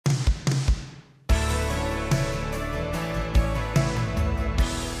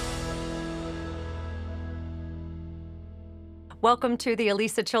Welcome to the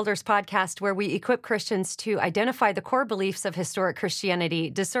Alisa Childers podcast, where we equip Christians to identify the core beliefs of historic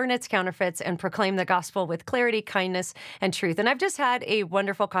Christianity, discern its counterfeits, and proclaim the gospel with clarity, kindness, and truth. And I've just had a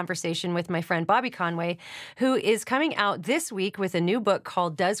wonderful conversation with my friend Bobby Conway, who is coming out this week with a new book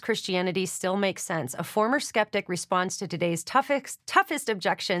called Does Christianity Still Make Sense? A former skeptic responds to today's toughest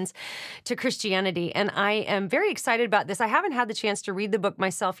objections to Christianity. And I am very excited about this. I haven't had the chance to read the book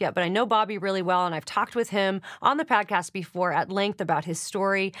myself yet, but I know Bobby really well, and I've talked with him on the podcast before at length about his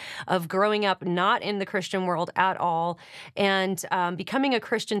story of growing up not in the Christian world at all and becoming a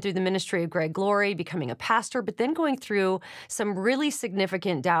Christian through the ministry of Greg Laurie, becoming a pastor, but then going through some really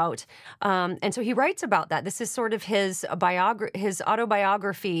significant doubt. And so he writes about that. This is sort of his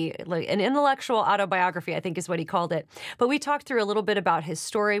autobiography, like an intellectual autobiography, I think is what he called it. But we talked through a little bit about his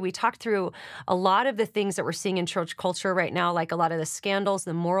story. We talked through a lot of the things that we're seeing in church culture right now, like a lot of the scandals,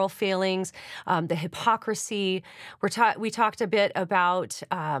 the moral failings, the hypocrisy. We talked a bit about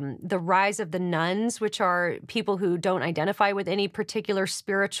the rise of the nuns, which are people who don't identify with any particular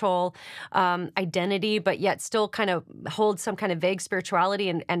spiritual identity, but yet still kind of hold some kind of vague spirituality,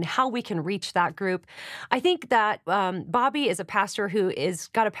 and how we can reach that group. I think that Bobby is a pastor who is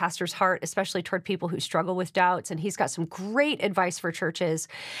got a pastor's heart, especially toward people who struggle with doubts, and he's got some great advice for churches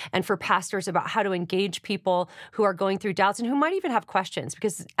and for pastors about how to engage people who are going through doubts and who might even have questions.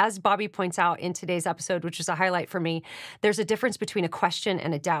 Because as Bobby points out in today's episode, which is a highlight for me, there's a difference between a question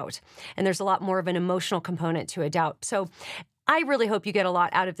and a doubt. And there's a lot more of an emotional component to a doubt. So I really hope you get a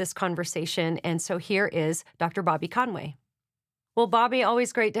lot out of this conversation. And so here is Dr. Bobby Conway. Well, Bobby,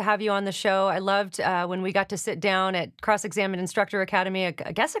 always great to have you on the show. I loved when we got to sit down at Cross-Examined Instructor Academy, I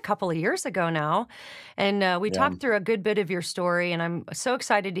guess a couple of years ago now. And we talked through a good bit of your story. And I'm so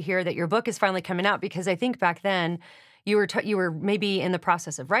excited to hear that your book is finally coming out, because I think back then you were maybe in the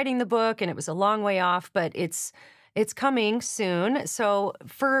process of writing the book and it was a long way off, but it's coming soon. So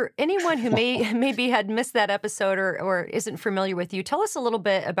for anyone who maybe had missed that episode or isn't familiar with you, tell us a little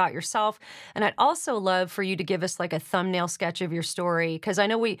bit about yourself. And I'd also love for you to give us like a thumbnail sketch of your story, because I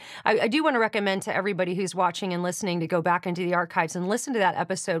know I do want to recommend to everybody who's watching and listening to go back into the archives and listen to that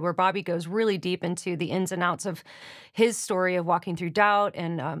episode where Bobby goes really deep into the ins and outs of his story of walking through doubt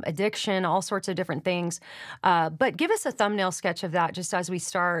and addiction, all sorts of different things. But give us a thumbnail sketch of that just as we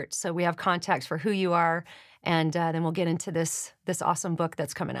start, so we have context for who you are. And then we'll get into this awesome book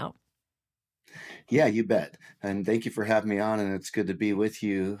that's coming out. Yeah, you bet. And thank you for having me on. And it's good to be with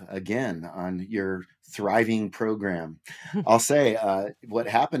you again on your thriving program. I'll say what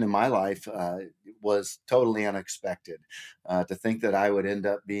happened in my life was totally unexpected. To think that I would end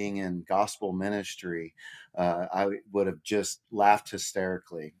up being in gospel ministry, I would have just laughed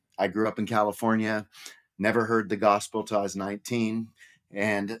hysterically. I grew up in California, never heard the gospel till I was 19.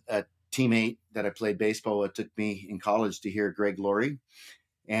 And a teammate that I played baseball with took me in college to hear Greg Laurie.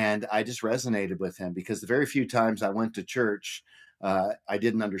 And I just resonated with him because the very few times I went to church, I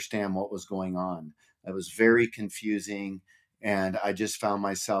didn't understand what was going on. It was very confusing. And I just found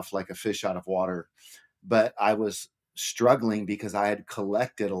myself like a fish out of water. But I was struggling because I had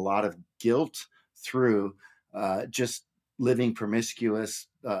collected a lot of guilt through just living promiscuous,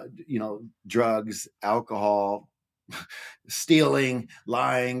 drugs, alcohol, stealing,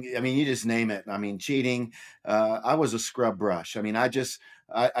 lying. I mean, you just name it. I mean, cheating. I was a scrub brush. I mean, I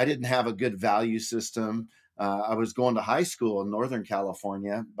didn't have a good value system. I was going to high school in Northern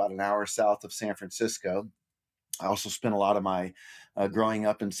California, about an hour south of San Francisco. I also spent a lot of my growing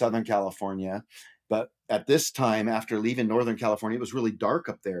up in Southern California. But at this time, after leaving Northern California, it was really dark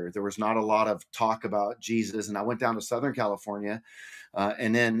up there. There was not a lot of talk about Jesus. And I went down to Southern California.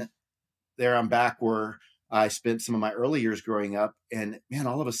 And then there I'm back where I spent some of my early years growing up, and man,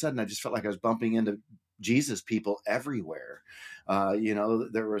 all of a sudden I just felt like I was bumping into Jesus people everywhere.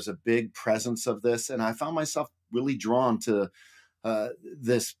 There was a big presence of this, and I found myself really drawn to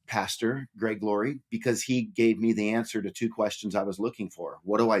this pastor, Greg Laurie, because he gave me the answer to two questions I was looking for.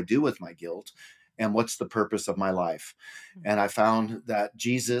 What do I do with my guilt? And what's the purpose of my life? And I found that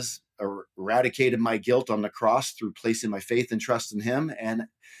Jesus eradicated my guilt on the cross through placing my faith and trust in him, and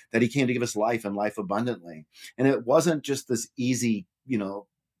that he came to give us life and life abundantly. And it wasn't just this easy,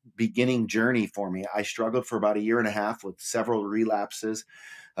 beginning journey for me. I struggled for about a year and a half with several relapses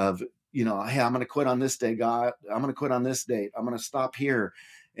of, hey, I'm going to quit on this day, God. I'm going to quit on this date. I'm going to stop here.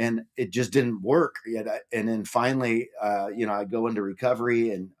 And it just didn't work yet. And then finally, I go into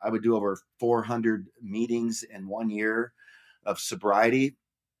recovery, and I would do over 400 meetings in 1 year of sobriety.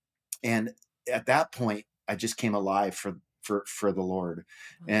 And at that point, I just came alive for the Lord.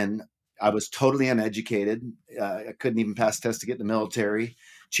 And I was totally uneducated. I couldn't even pass tests to get in the military,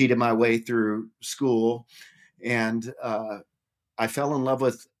 cheated my way through school. And I fell in love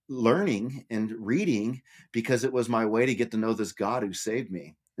with learning and reading because it was my way to get to know this God who saved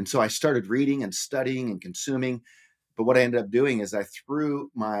me. And so I started reading and studying and consuming. But what I ended up doing is I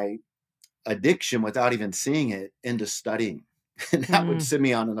threw my addiction without even seeing it into studying. And that would Mm. send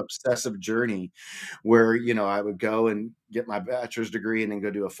me on an obsessive journey where, I would go and get my bachelor's degree and then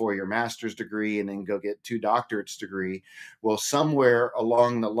go do a 4-year master's degree and then go get 2 doctorates degree. Well, somewhere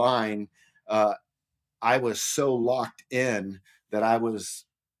along the line, uh, I was so locked in that I was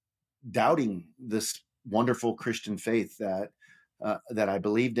doubting this wonderful Christian faith that I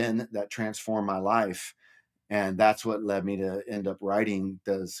believed in, that transformed my life. And that's what led me to end up writing,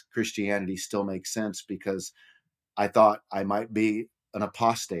 Does Christianity Still Make Sense? Because I thought I might be an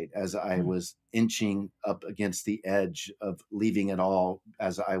apostate as I Mm. was inching up against the edge of leaving it all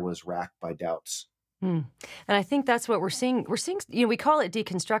as I was racked by doubts. Mm. And I think that's what we're seeing. We're seeing, we call it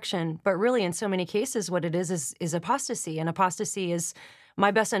deconstruction, but really in so many cases, what it is apostasy. And apostasy is, my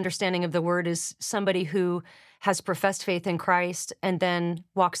best understanding of the word, is somebody who has professed faith in Christ and then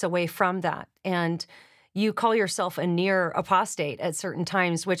walks away from that. And you call yourself a near apostate at certain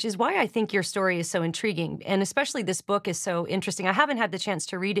times, which is why I think your story is so intriguing. And especially this book is so interesting. I haven't had the chance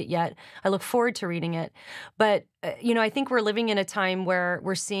to read it yet. I look forward to reading it. But, I think we're living in a time where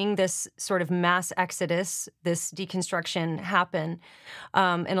we're seeing this sort of mass exodus, this deconstruction happen,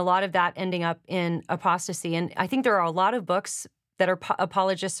 and a lot of that ending up in apostasy. And I think there are a lot of books that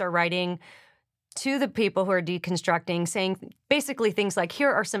apologists are writing to the people who are deconstructing, saying basically things like,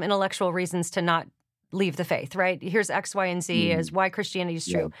 here are some intellectual reasons to not leave the faith, right? Here's X, Y, and Z as Mm, why Christianity is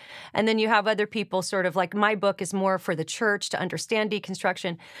yeah. true. And then you have other people sort of like, my book is more for the church to understand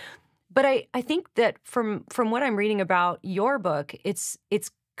deconstruction. But I think that from what I'm reading about your book, it's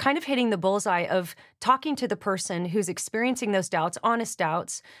kind of hitting the bullseye of talking to the person who's experiencing those doubts, honest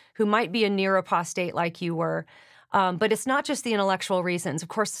doubts, who might be a near apostate like you were. But it's not just the intellectual reasons. Of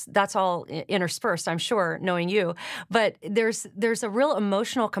course, that's all interspersed, I'm sure, knowing you. But there's a real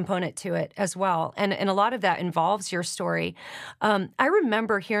emotional component to it as well, and a lot of that involves your story. I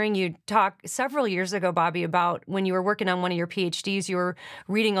remember hearing you talk several years ago, Bobby, about when you were working on one of your PhDs. You were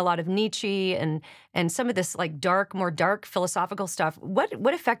reading a lot of Nietzsche and some of this like more dark philosophical stuff.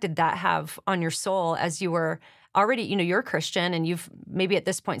 What effect did that have on your soul as you were already, you're a Christian and you've maybe at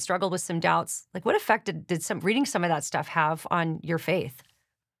this point struggled with some doubts? Like, what effect did reading some of that stuff have on your faith?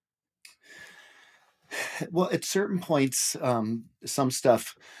 Well, at certain points, some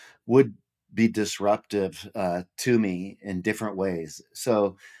stuff would be disruptive to me in different ways.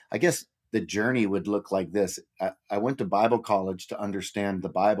 So I guess the journey would look like this. I went to Bible college to understand the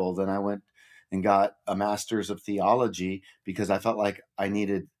Bible. Then I went and got a master's of theology because I felt like I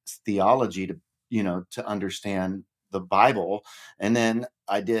needed theology to understand the Bible. And then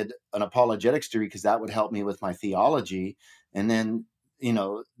I did an apologetics degree because that would help me with my theology. And then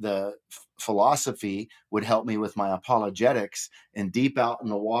the philosophy would help me with my apologetics. And deep out in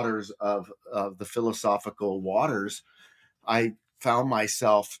the waters of the philosophical waters, I found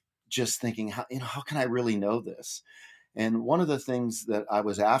myself just thinking, how can I really know this? And one of the things that I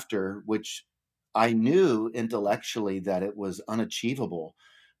was after, which I knew intellectually that it was unachievable,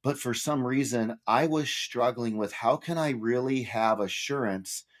 but for some reason I was struggling with, how can I really have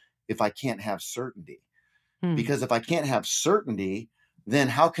assurance if I can't have certainty? Hmm. Because if I can't have certainty, then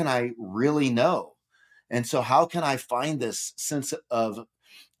how can I really know? And so, how can I find this sense of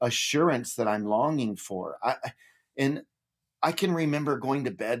assurance that I'm longing for? And I can remember going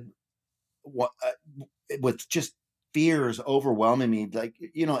to bed with just fears overwhelming me. Like,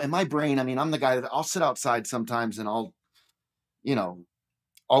 in my brain, I mean, I'm the guy that I'll sit outside sometimes and you know,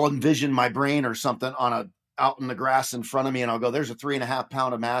 I'll envision my brain or something out in the grass in front of me, and I'll go, there's a 3.5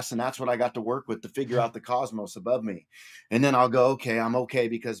 pound of mass, and that's what I got to work with to figure out the cosmos above me. And then I'll go, okay, I'm okay,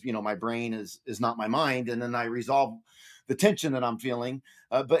 because my brain is not my mind, and then I resolve the tension that I'm feeling.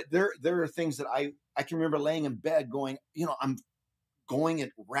 But there are things that I can remember laying in bed going, I'm going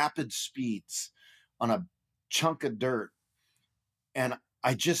at rapid speeds on a chunk of dirt, and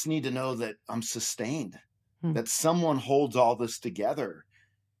I just need to know that I'm sustained, Hmm. that someone holds all this together.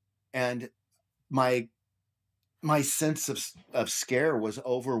 And my my sense of scare was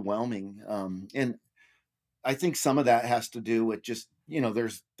overwhelming. And I think some of that has to do with just,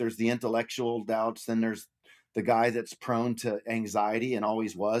 there's the intellectual doubts, then there's the guy that's prone to anxiety and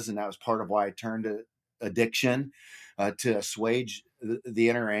always was, and that was part of why I turned to addiction to assuage the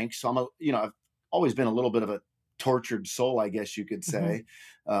inner angst. So I've always been a little bit of a tortured soul, I guess you could Hmm. say,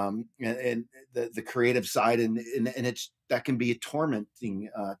 and the creative side, and it's that can be tormenting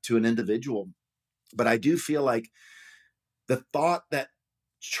to an individual. But I do feel like the thought that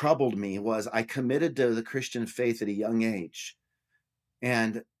troubled me was, I committed to the Christian faith at a young age.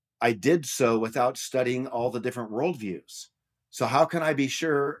 And I did so without studying all the different worldviews. So how can I be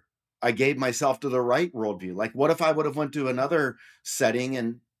sure I gave myself to the right worldview? Like, what if I would have went to another setting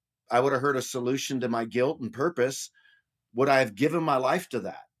and I would have heard a solution to my guilt and purpose? Would I have given my life to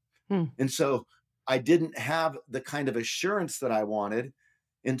that? Hmm. And so I didn't have the kind of assurance that I wanted.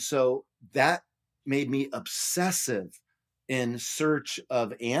 And so that made me obsessive in search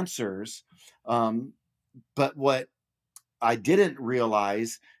of answers. But what I didn't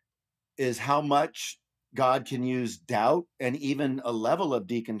realize is how much God can use doubt and even a level of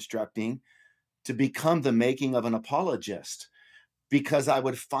deconstructing to become the making of an apologist, because I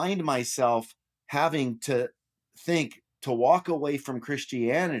would find myself having to think to walk away from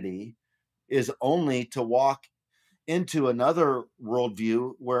Christianity is only to walk into another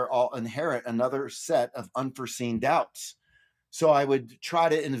worldview where I'll inherit another set of unforeseen doubts. So I would try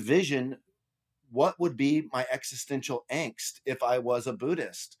to envision what would be my existential angst if I was a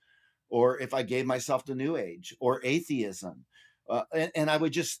Buddhist, or if I gave myself to New Age or atheism. And I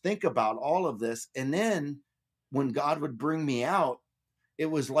would just think about all of this. And then when God would bring me out, it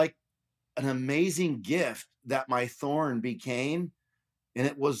was like an amazing gift that my thorn became. And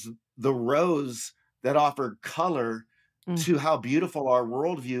it was the rose that offered color Mm. to how beautiful our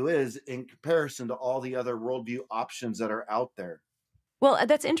worldview is in comparison to all the other worldview options that are out there. Well,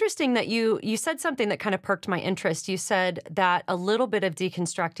 that's interesting that you said something that kind of perked my interest. You said that a little bit of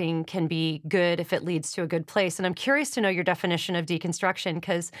deconstructing can be good if it leads to a good place. And I'm curious to know your definition of deconstruction,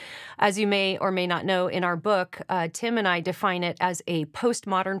 because as you may or may not know, in our book, Tim and I define it as a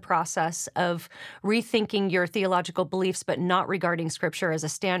postmodern process of rethinking your theological beliefs, but not regarding Scripture as a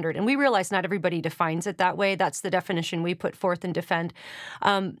standard. And we realize not everybody defines it that way. That's the definition we put forth and defend.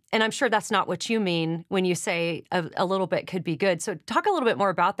 And I'm sure that's not what you mean when you say a little bit could be good. So talk a little bit more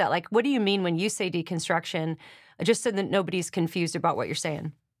about that. Like, what do you mean when you say deconstruction, just so that nobody's confused about what you're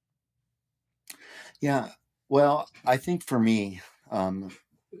saying? Yeah. Well, I think for me,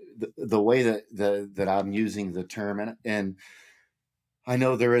 the way that I'm using the term, and I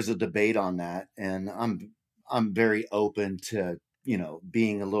know there is a debate on that, and I'm very open to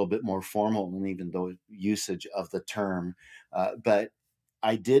being a little bit more formal in even the usage of the term, but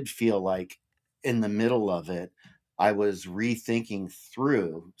I did feel like in the middle of it, I was rethinking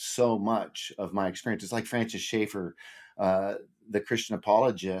through so much of my experience. It's like Francis Schaeffer, the Christian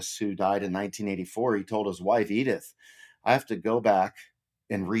apologist who died in 1984. He told his wife, Edith, I have to go back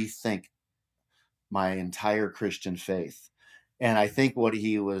and rethink my entire Christian faith. And I think what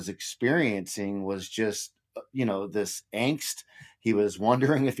he was experiencing was just, this angst. He was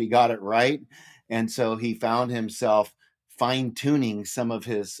wondering if he got it right. And so he found himself fine tuning some of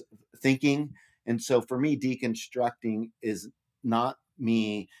his thinking. And so for me, deconstructing is not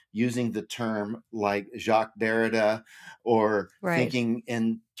me using the term like Jacques Derrida or Right. thinking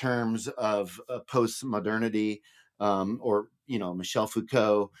in terms of postmodernity, or, Michel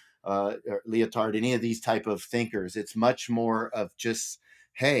Foucault, or Lyotard, any of these type of thinkers. It's much more of just,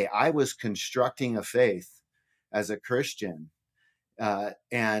 hey, I was constructing a faith as a Christian,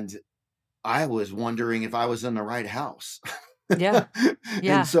 and I was wondering if I was in the right house. Yeah. And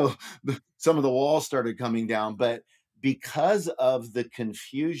Yeah. so some of the walls started coming down. But because of the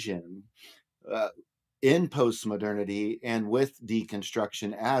confusion uh, in postmodernity and with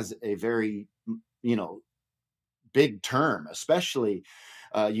deconstruction as a very, big term, especially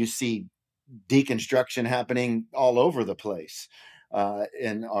you see deconstruction happening all over the place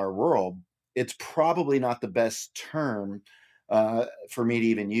in our world. It's probably not the best term for me to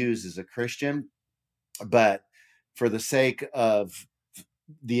even use as a Christian, but for the sake of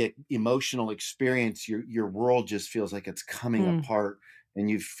the emotional experience, your world just feels like it's coming Hmm. apart, and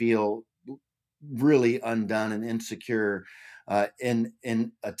you feel really undone and insecure in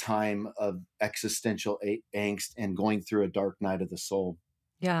a time of existential angst and going through a dark night of the soul.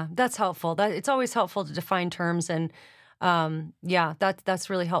 Yeah, that's helpful. That it's always helpful to define terms, and yeah, that's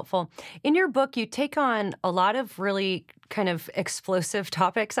really helpful. In your book, you take on a lot of really kind of explosive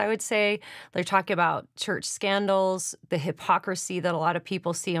topics, I would say. They talk about church scandals, the hypocrisy that a lot of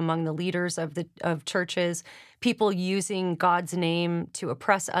people see among the leaders of churches, people using God's name to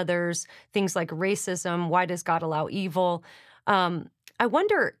oppress others, things like racism. Why does God allow evil? I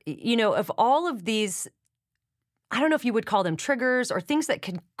wonder, of all of these, I don't know if you would call them triggers or things that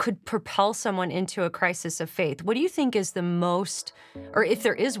could propel someone into a crisis of faith. What do you think is the most, or if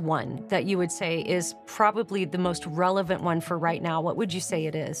there is one that you would say is probably the most relevant one for right now, what would you say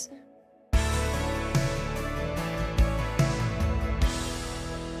it is?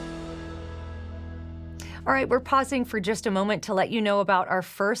 All right, we're pausing for just a moment to let you know about our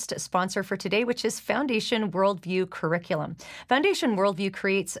first sponsor for today, which is Foundation Worldview Curriculum. Foundation Worldview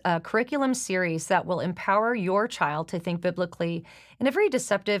creates a curriculum series that will empower your child to think biblically in a very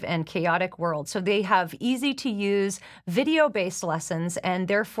deceptive and chaotic world. So they have easy-to-use, video-based lessons, and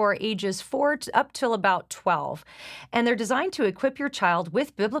they're for ages 4 up till about 12. And they're designed to equip your child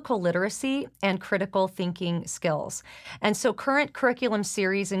with biblical literacy and critical thinking skills. And so current curriculum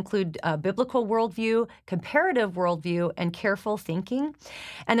series include biblical worldview, comparative worldview, and careful thinking.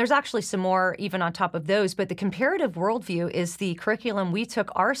 And there's actually some more even on top of those, but the comparative worldview is the curriculum we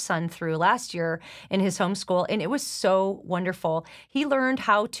took our son through last year in his homeschool, and it was so wonderful. He learned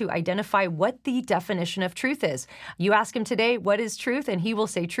how to identify what the definition of truth is. You ask him today, what is truth? And he will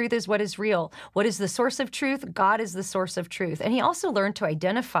say, truth is what is real. What is the source of truth? God is the source of truth. And he also learned to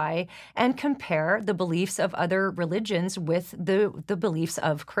identify and compare the beliefs of other religions with the beliefs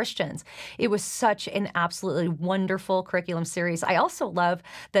of Christians. It was such an absolutely wonderful curriculum series. I also love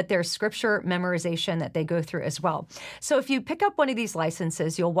that there's scripture memorization that they go through as well. So if you pick up one of these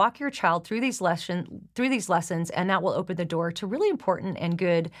licenses, you'll walk your child through these lessons, and that will open the door to really important and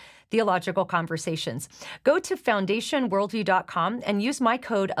good theological conversations. Go to foundationworldview.com and use my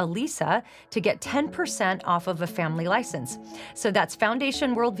code Alisa to get 10% off of a family license. So that's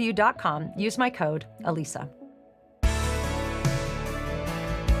foundationworldview.com. Use my code Alisa.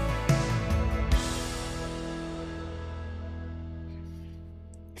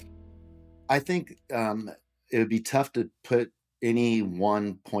 I think it would be tough to put any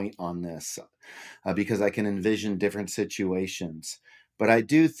one point on this because I can envision different situations. But I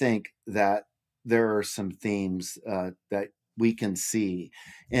do think that there are some themes that we can see.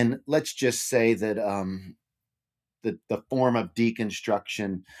 And let's just say that the form of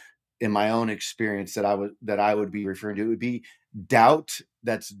deconstruction in my own experience that I would be referring to, it would be doubt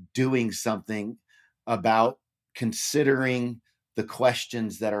that's doing something about considering the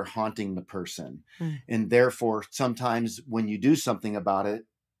questions that are haunting the person. And therefore, sometimes when you do something about it,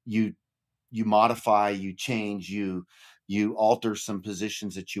 you modify, you change, you alter some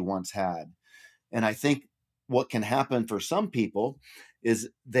positions that you once had. And I think what can happen for some people is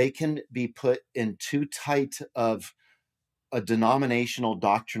they can be put in too tight of a denominational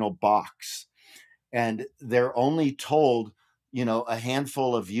doctrinal box, and they're only told, a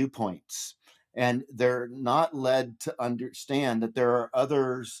handful of viewpoints. And they're not led to understand that there are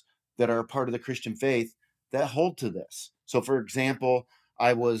others that are part of the Christian faith that hold to this. So, for example,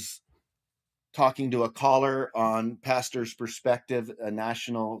 I was talking to a caller on Pastor's Perspective, a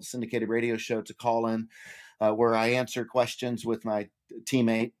national syndicated radio show to call in, where I answer questions with my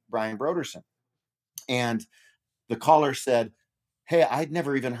teammate, Brian Broderson. And the caller said, hey, I'd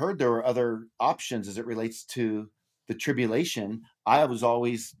never even heard there were other options as it relates to the tribulation. I was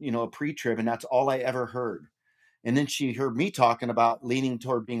always, a pre-trib, and that's all I ever heard. And then she heard me talking about leaning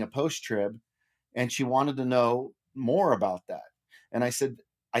toward being a post-trib, and she wanted to know more about that. And I said,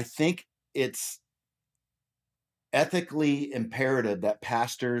 I think it's ethically imperative that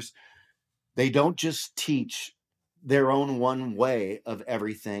pastors, they don't just teach their own one way of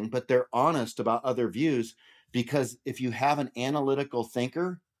everything, but they're honest about other views. Because if you have an analytical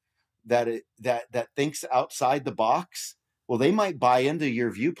thinker that thinks outside the box, well, they might buy into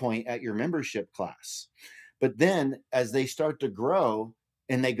your viewpoint at your membership class. But then as they start to grow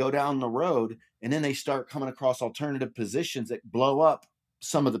and they go down the road, and then they start coming across alternative positions that blow up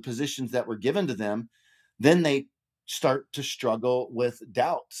some of the positions that were given to them, then they start to struggle with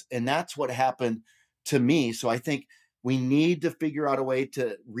doubts. And that's what happened to me. So I think we need to figure out a way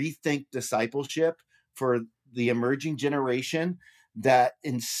to rethink discipleship for the emerging generation, that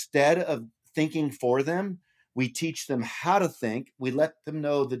instead of thinking for them, we teach them how to think. We let them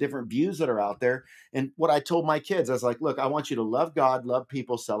know the different views that are out there. And what I told my kids, I was like, look, I want you to love God, love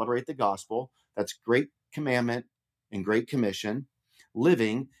people, celebrate the gospel. That's great commandment and great commission,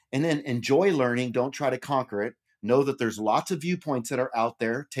 living, and then enjoy learning. Don't try to conquer it. Know that there's lots of viewpoints that are out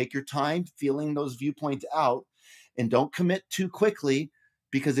there. Take your time feeling those viewpoints out, and don't commit too quickly,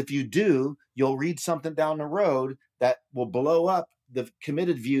 because if you do, you'll read something down the road that will blow up the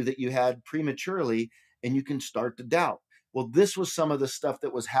committed view that you had prematurely, and you can start to doubt. Well, this was some of the stuff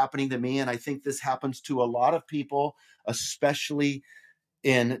that was happening to me, and I think this happens to a lot of people, especially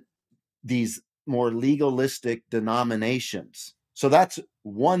in these more legalistic denominations. So that's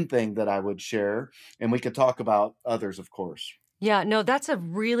one thing that I would share, and we could talk about others, of course. Yeah, no, that's a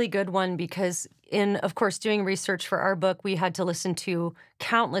really good one, because in, of course, doing research for our book, we had to listen to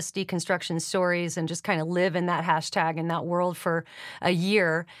countless deconstruction stories and just kind of live in that hashtag in that world for a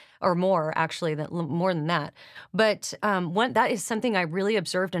year. or more actually, more than that. But that is something I really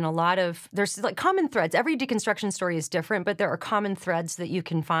observed in a lot of, there's like common threads. Every deconstruction story is different, but there are common threads that you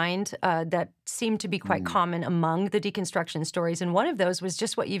can find that seem to be quite common among the deconstruction stories. And one of those was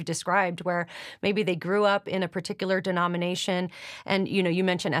just what you've described, where maybe they grew up in a particular denomination. And, you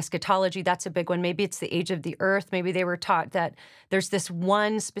mentioned eschatology. That's a big one. Maybe it's the age of the earth. Maybe they were taught that there's this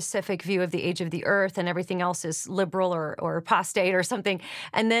one specific view of the age of the earth and everything else is liberal or apostate or something.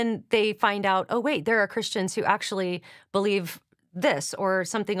 And then they find out, oh, wait, there are Christians who actually believe this or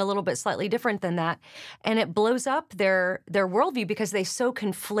something a little bit slightly different than that. And it blows up their worldview because they so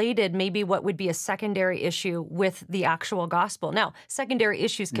conflated maybe what would be a secondary issue with the actual gospel. Now, secondary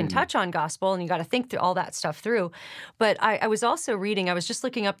issues can touch on gospel, and you got to think through all that stuff through. But I was also reading, I was just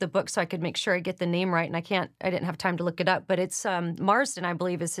looking up the book so I could make sure I get the name right, and I didn't have time to look it up, but it's Marsden, I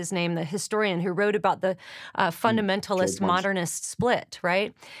believe is his name, the historian who wrote about the fundamentalist modernist split,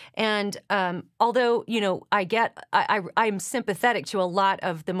 right? And although, I'm sympathetic to a lot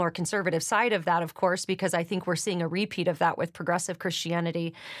of the more conservative side of that, of course, because I think we're seeing a repeat of that with progressive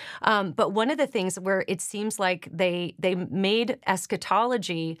Christianity. But one of the things where it seems like they made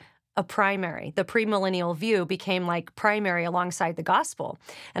eschatology a primary. The premillennial view became like primary alongside the gospel.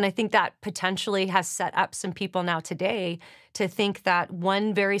 And I think that potentially has set up some people now today to think that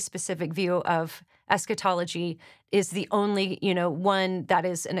one very specific view of eschatology is the only, one that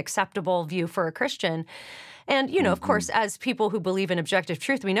is an acceptable view for a Christian. And, of course, as people who believe in objective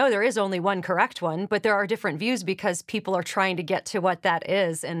truth, we know there is only one correct one, but there are different views because people are trying to get to what that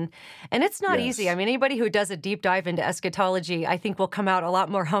is. And it's not easy. I mean, anybody who does a deep dive into eschatology, I think will come out a lot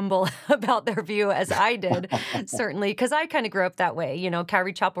more humble about their view, as I did, certainly, because I kind of grew up that way.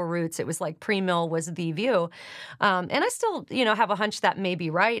 Calvary Chapel roots, it was like pre-mill was the view. And I still, have a hunch that may be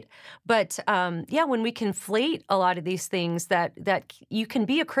right. But, when we conflate a lot of these things, that you can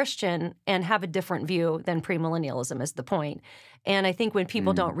be a Christian and have a different view than premillennialism is the point. And I think when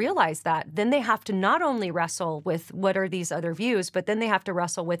people don't realize that, then they have to not only wrestle with what are these other views, but then they have to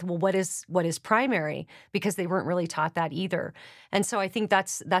wrestle with, well, what is primary, because they weren't really taught that either. And so I think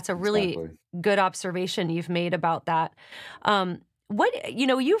that's a really good observation you've made about that.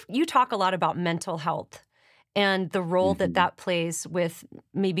 You talk a lot about mental health and the role that plays with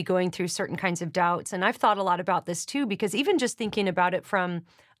maybe going through certain kinds of doubts. And I've thought a lot about this too, because even just thinking about it from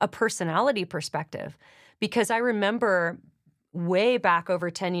a personality perspective, because I remember way back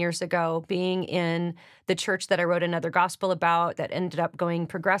over 10 years ago being in the church that I wrote another gospel about that ended up going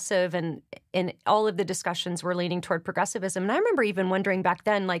progressive, and all of the discussions were leaning toward progressivism. And I remember even wondering back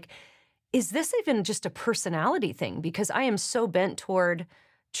then, like, is this even just a personality thing? Because I am so bent toward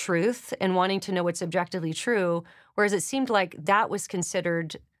truth and wanting to know what's objectively true, whereas it seemed like that was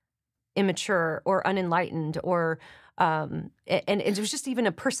considered immature or unenlightened, or and it was just even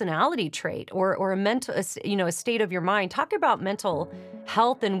a personality trait or a mental, a state of your mind. Talk about mental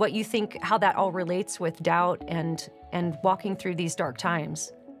health and what you think, how that all relates with doubt and walking through these dark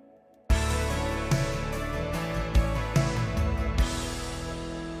times.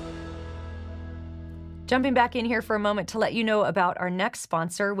 Jumping back in here for a moment to let you know about our next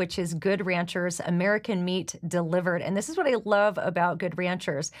sponsor, which is Good Ranchers American Meat Delivered. And this is what I love about Good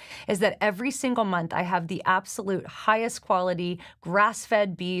Ranchers, is that every single month I have the absolute highest quality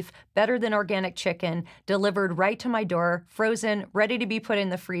grass-fed beef, better than organic chicken, delivered right to my door, frozen, ready to be put in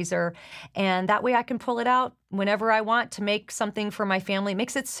the freezer. And that way I can pull it out whenever I want to make something for my family. It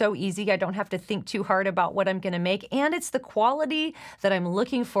makes it so easy. I don't have to think too hard about what I'm going to make. And it's the quality that I'm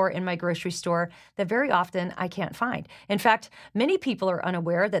looking for in my grocery store that very often I can't find. In fact, many people are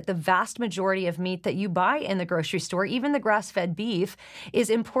unaware that the vast majority of meat that you buy in the grocery store, even the grass-fed beef, is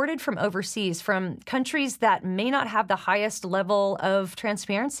imported from overseas, from countries that may not have the highest level of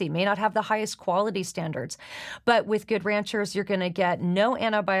transparency, may not have the highest quality standards. But with Good Ranchers, you're going to get no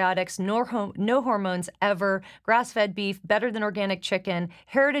antibiotics, no hormones ever, grass-fed beef, better than organic chicken,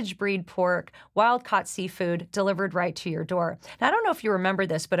 heritage breed pork, wild-caught seafood delivered right to your door. Now, I don't know if you remember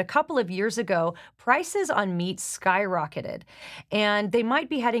this, but a couple of years ago, prices on meat skyrocketed, and they might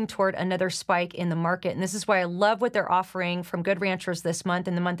be heading toward another spike in the market. And this is why I love what they're offering from Good Ranchers this month,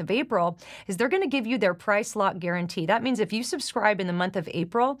 in the month of April, is they're going to give you their price lock guarantee. That means if you subscribe in the month of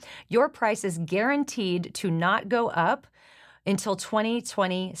April, your price is guaranteed to not go up until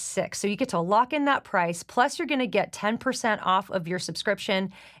 2026. So you get to lock in that price, plus you're going to get 10% off of your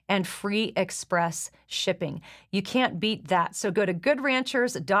subscription and free express shipping. You can't beat that. So go to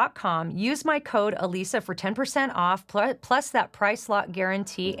goodranchers.com, use my code Alisa for 10% off, plus that price lock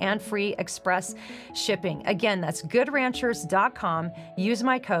guarantee and free express shipping. Again, that's goodranchers.com, use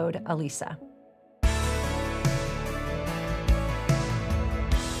my code Alisa.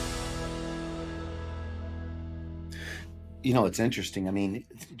 It's interesting. I mean,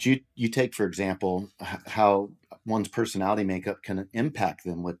 you take, for example, how one's personality makeup can impact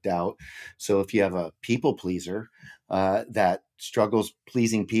them with doubt. So if you have a people pleaser that struggles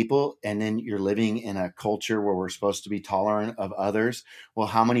pleasing people, and then you're living in a culture where we're supposed to be tolerant of others, well,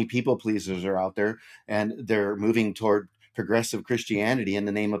 how many people pleasers are out there, and they're moving toward progressive Christianity in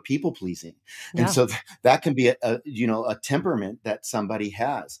the name of people pleasing? And Yeah. so that can be a temperament that somebody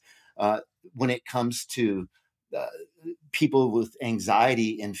has when it comes to uh, people with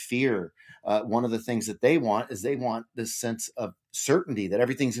anxiety and fear. One of the things that they want this sense of certainty that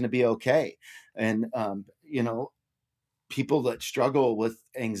everything's going to be okay. And people that struggle with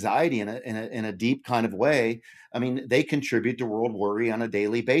anxiety in a deep kind of way, I mean, they contribute to world worry on a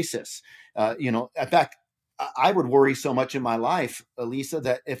daily basis. In fact, I would worry so much in my life, Alisa,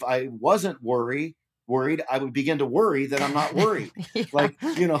 that if I wasn't worried, I would begin to worry that I'm not worried. Yeah. Like,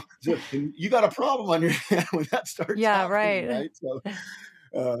 so you got a problem on your hand when that starts Yeah, happening, right. right? So,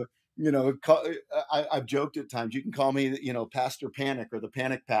 uh, I've joked at times. You can call me, Pastor Panic or the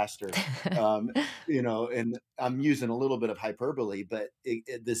Panic Pastor. Um, and I'm using a little bit of hyperbole, but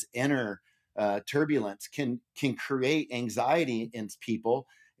this inner turbulence can create anxiety in people,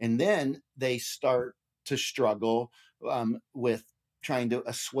 and then they start to struggle with trying to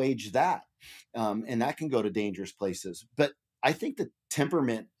assuage that, and that can go to dangerous places. But I think the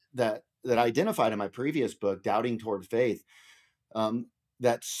temperament that I identified in my previous book, Doubting Toward Faith, um,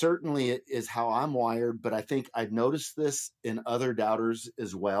 that certainly is how I'm wired. But I think I've noticed this in other doubters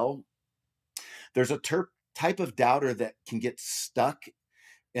as well. There's a type of doubter that can get stuck,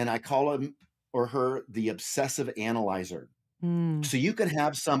 and I call him or her the obsessive analyzer. Mm. So you can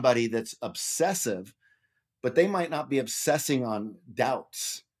have somebody that's obsessive, but they might not be obsessing on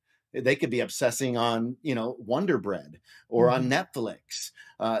doubts. They could be obsessing on, Wonder Bread or on Mhm. Netflix.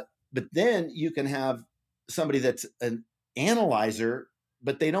 But then you can have somebody that's an analyzer,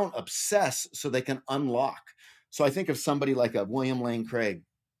 but they don't obsess, so they can unlock. So I think of somebody like a William Lane Craig,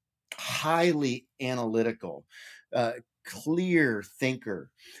 highly analytical, uh, clear thinker.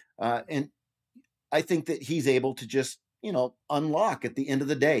 And I think that he's able to just, unlock at the end of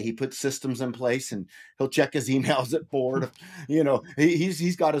the day. He puts systems in place, and he'll check his emails at 4.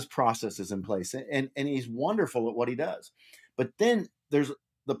 He's got his processes in place, and he's wonderful at what he does. But then there's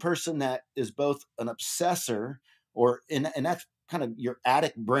the person that is both an obsessor, and that's kind of your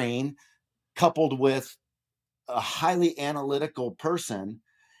addict brain coupled with a highly analytical person,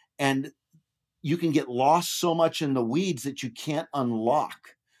 and you can get lost so much in the weeds that you can't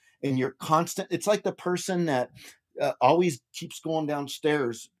unlock. And you're constant. It's like the person that always keeps going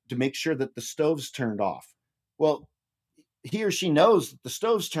downstairs to make sure that the stove's turned off. Well, he or she knows that the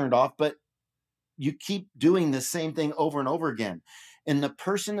stove's turned off, but you keep doing the same thing over and over again. And the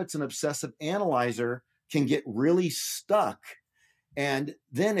person that's an obsessive analyzer can get really stuck. And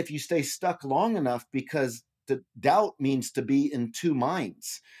then if you stay stuck long enough, because the doubt means to be in two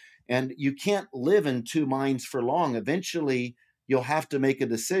minds, and you can't live in two minds for long. Eventually, you'll have to make a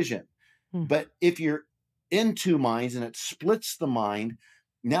decision. Mm. But if you're in two minds and it splits the mind,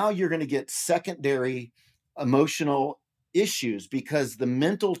 now you're going to get secondary emotional issues, because the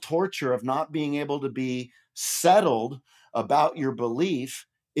mental torture of not being able to be settled about your belief,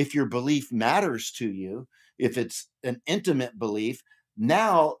 if your belief matters to you, if it's an intimate belief,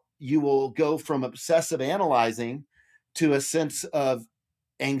 now you will go from obsessive analyzing to a sense of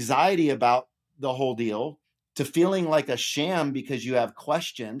anxiety about the whole deal, to feeling like a sham because you have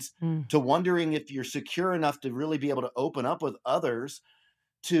questions, Mm. to wondering if you're secure enough to really be able to open up with others,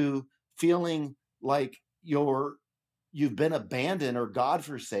 to feeling like you've been abandoned or God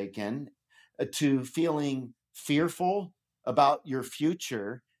forsaken, to feeling fearful about your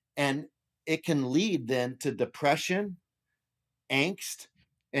future. And it can lead then to depression, angst.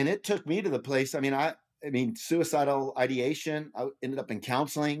 And it took me to the place. I mean, suicidal ideation. I ended up in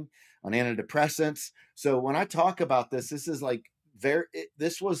counseling on antidepressants. So when I talk about this is like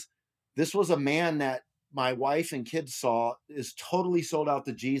this was a man that my wife and kids saw is totally sold out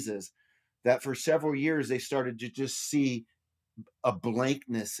to Jesus. That for several years they started to just see a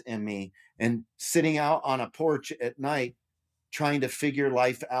blankness in me, and sitting out on a porch at night trying to figure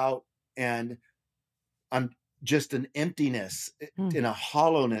life out, and I'm just an emptiness Mm. and a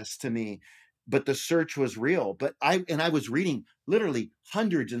hollowness to me. But the search was real. But I was reading literally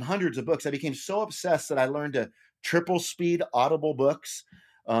hundreds and hundreds of books. I became so obsessed that I learned to triple speed Audible books.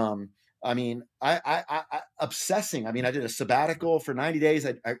 Um, I obsessing. I mean, I did a sabbatical for 90 days.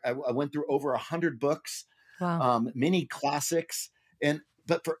 I went through over 100 books, Wow. many classics, and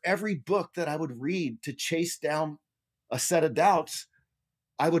but for every book that I would read to chase down a set of doubts,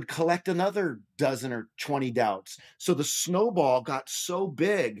 I would collect another dozen or 20 doubts. So the snowball got so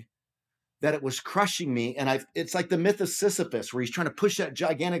big that it was crushing me. And it's like the myth of Sisyphus, where he's trying to push that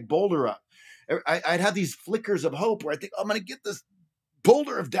gigantic boulder up. I'd have these flickers of hope where I think, I'm going to get this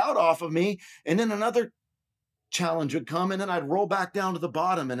boulder of doubt off of me. And then another challenge would come, and then I'd roll back down to the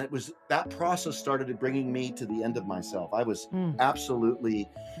bottom. And it was that process started bringing me to the end of myself. I was absolutely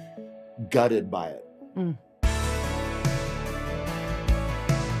gutted by it. Mm.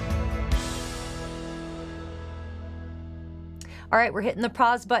 All right, we're hitting the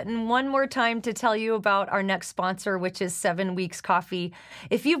pause button one more time to tell you about our next sponsor, which is 7 Weeks Coffee.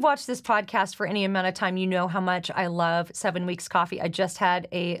 If you've watched this podcast for any amount of time, you know how much I love 7 Weeks Coffee. I just had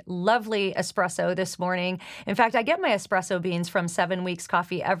a lovely espresso this morning. In fact, I get my espresso beans from 7 Weeks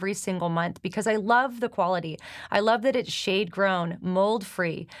Coffee every single month because I love the quality. I love that it's shade-grown,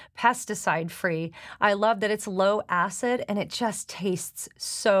 mold-free, pesticide-free. I love that it's low acid, and it just tastes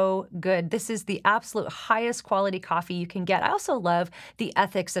so good. This is the absolute highest quality coffee you can get. I also love the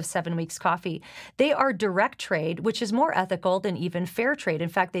ethics of 7 Weeks Coffee. They are direct trade, which is more ethical than even fair trade. In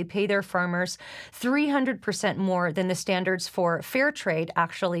fact, they pay their farmers 300% more than the standards for fair trade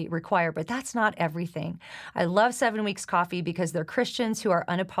actually require. But that's not everything. I love 7 Weeks Coffee because they're Christians who are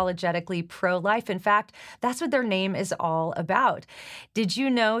unapologetically pro-life. In fact, that's what their name is all about. Did you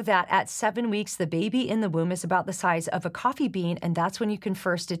know that at 7 weeks, the baby in the womb is about the size of a coffee bean, and that's when you can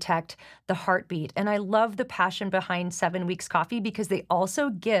first detect the heartbeat? And I love the passion behind 7 Weeks Coffee because they also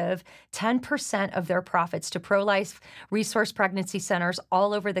give 10% of their profits to pro-life resource pregnancy centers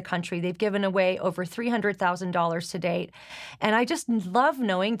all over the country. They've given away over $300,000 to date. And I just love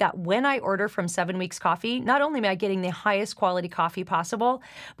knowing that when I order from 7 Weeks Coffee, not only am I getting the highest quality coffee possible,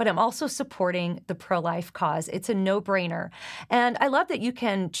 but I'm also supporting the pro-life cause. It's a no-brainer. And I love that you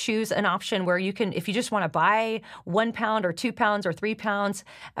can choose an option where you can, if you just want to buy 1 pound or 2 pounds or 3 pounds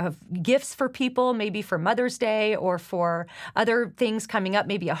of gifts for people, maybe for Mother's Day or for other things coming up,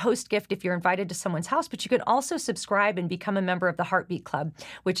 maybe a host gift if you're invited to someone's house. But you can also subscribe and become a member of the Heartbeat Club,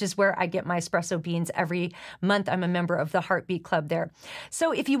 which is where I get my espresso beans every month. I'm a member of the Heartbeat Club there.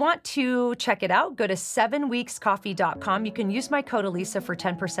 So if you want to check it out, go to 7weekscoffee.com. You can use my code Alisa for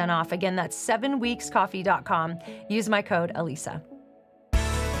 10% off. Again, that's 7weekscoffee.com. Use my code Alisa.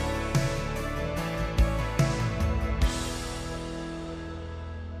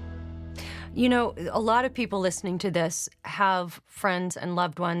 You know, a lot of people listening to this have friends and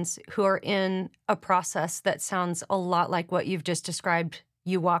loved ones who are in a process that sounds a lot like what you've just described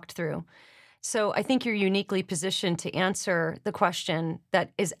you walked through. So I think you're uniquely positioned to answer the question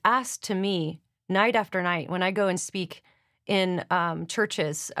that is asked to me night after night when I go and speak in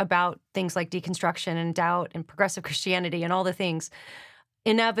churches about things like deconstruction and doubt and progressive Christianity and all the things.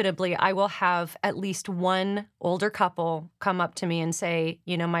 Inevitably, I will have at least one older couple come up to me and say,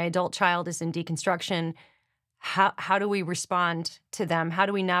 you know, my adult child is in deconstruction. How do we respond to them? How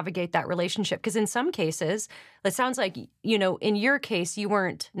do we navigate that relationship? Because in some cases, it sounds like, you know, in your case, you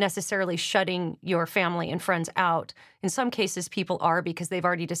weren't necessarily shutting your family and friends out. In some cases, people are because they've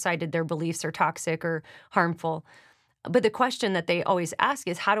already decided their beliefs are toxic or harmful. But the question that they always ask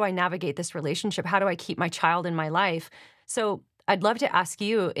is, how do I navigate this relationship? How do I keep my child in my life? So I'd love to ask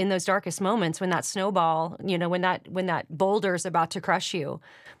you, in those darkest moments when that snowball, you know, when that boulder is about to crush you,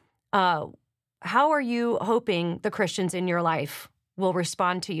 how are you hoping the Christians in your life will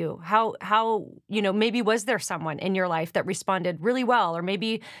respond to you? How you know, maybe was there someone in your life that responded really well, or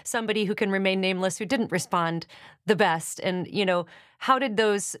maybe somebody who can remain nameless who didn't respond the best? And, you know, how did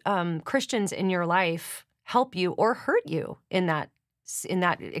those Christians in your life help you or hurt you in that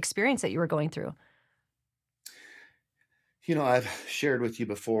experience that you were going through? You know, I've shared with you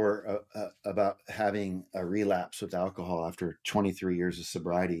before about having a relapse with alcohol after 23 years of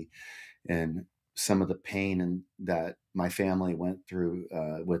sobriety, and some of the pain that my family went through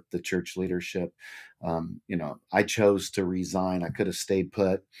with the church leadership. You know, I chose to resign. I could have stayed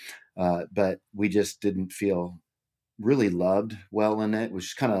put, but we just didn't feel really loved well in it. It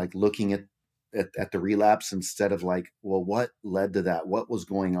was kind of like looking at the relapse instead of like, well, what led to that? What was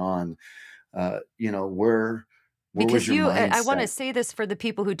going on? You know, where was Because your I want to mindset? say this for the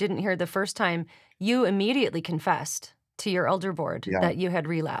people who didn't hear the first time, you immediately confessed to your elder board Yeah, that you had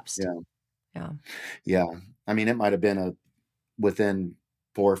relapsed. yeah, Yeah. yeah. I mean, it might have been within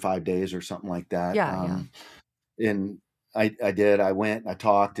 4 or 5 days or something like that. Yeah, yeah. And I did. I went. I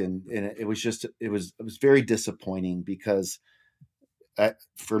talked, and it was just it was very disappointing because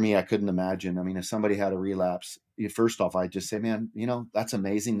for me, I couldn't imagine. I mean, if somebody had a relapse, first off, I'd just say, man, you know, that's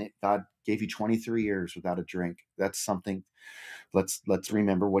amazing that God gave you 23 years without a drink. That's something. Let's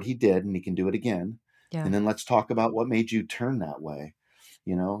remember what he did, and he can do it again. Yeah. And then let's talk about what made you turn that way.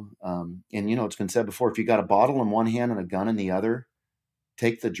 And it's been said before, if you got a bottle in one hand and a gun in the other,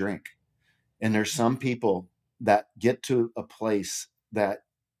 take the drink. And there's some people that get to a place that,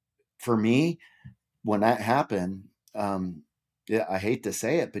 for me, when that happened, yeah, I hate to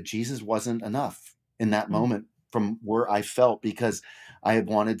say it, but Jesus wasn't enough in that Mm. moment from where I felt, because I had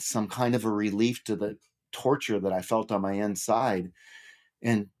wanted some kind of a relief to the torture that I felt on my inside.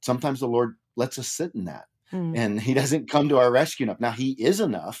 And sometimes the Lord lets us sit in that. Mm. And he doesn't come to our rescue enough. Now, he is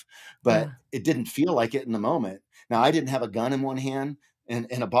enough, but Yeah. it didn't feel like it in the moment. Now, I didn't have a gun in one hand and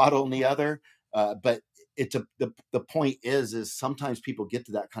a bottle in the other. But the point is sometimes people get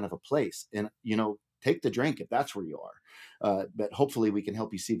to that kind of a place, and, take the drink if that's where you are. But hopefully we can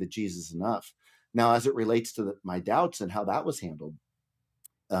help you see that Jesus is enough. Now, as it relates to my doubts and how that was handled,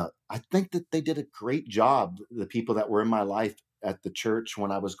 I think that they did a great job, the people that were in my life at the church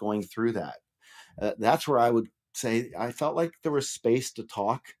when I was going through that. That's where I would say I felt like there was space to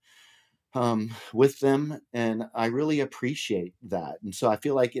talk with them, and I really appreciate that. And so I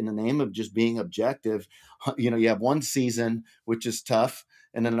feel like, in the name of just being objective, you have one season which is tough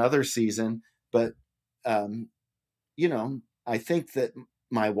and another season, but um, I think that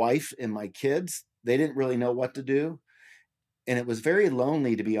my wife and my kids, they didn't really know what to do, and it was very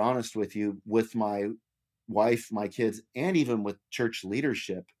lonely, to be honest with you, with my wife, my kids, and even with church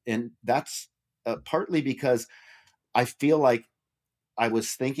leadership. And that's partly because I feel like I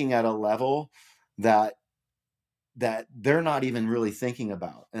was thinking at a level that they're not even really thinking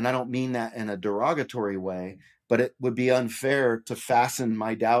about. And I don't mean that in a derogatory way, but it would be unfair to fasten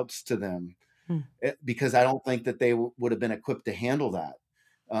my doubts to them, Mm. because I don't think that they would have been equipped to handle that.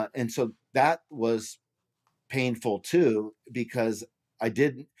 And so that was painful too, because I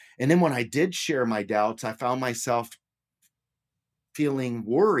didn't. And then when I did share my doubts, I found myself feeling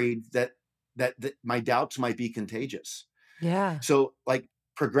worried that my doubts might be contagious. Yeah. So, like,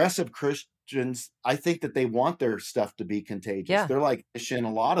 progressive Christians, I think that they want their stuff to be contagious. Yeah. They're like pushing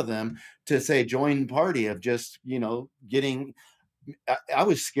a lot of them to say join party of just, getting. I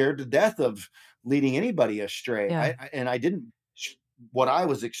was scared to death of leading anybody astray. Yeah. And I didn't what I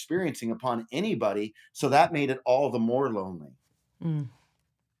was experiencing upon anybody, so that made it all the more lonely. Mm.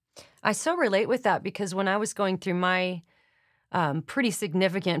 I so relate with that because when I was going through my pretty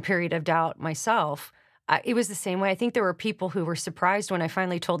significant period of doubt myself, it was the same way. I think there were people who were surprised when I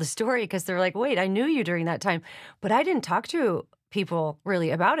finally told the story because they're like, wait, I knew you during that time. But I didn't talk to people really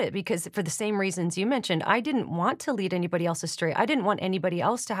about it because, for the same reasons you mentioned, I didn't want to lead anybody else astray. I didn't want anybody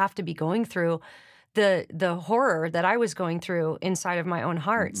else to have to be going through the horror that I was going through inside of my own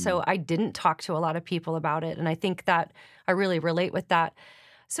heart. Mm-mm. So I didn't talk to a lot of people about it. And I think that I really relate with that.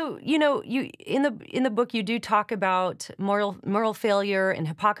 So, you in the book you do talk about moral failure and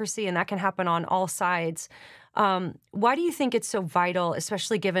hypocrisy, and that can happen on all sides. Why do you think it's so vital,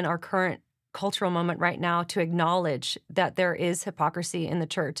 especially given our current cultural moment right now, to acknowledge that there is hypocrisy in the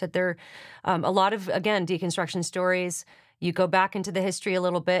church? That there, a lot of, again, deconstruction stories. You go back into the history a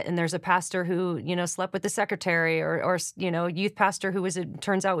little bit, and there's a pastor who slept with the secretary, or youth pastor who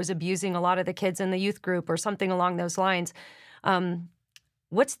turns out was abusing a lot of the kids in the youth group, or something along those lines.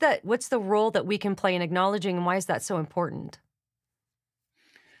 What's the role that we can play in acknowledging, and why is that so important?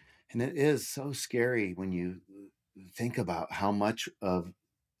 And it is so scary when you think about how much of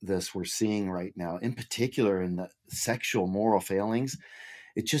this we're seeing right now, in particular in the sexual moral failings.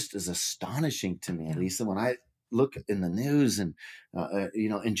 It just is astonishing to me, Yeah. Alisa, when I look in the news and,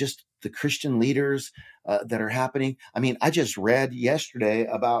 and just the Christian leaders that are happening. I mean, I just read yesterday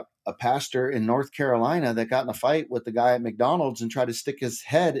about a pastor in North Carolina that got in a fight with the guy at McDonald's and tried to stick his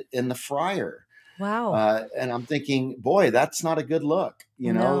head in the fryer. Wow. And I'm thinking, boy, that's not a good look.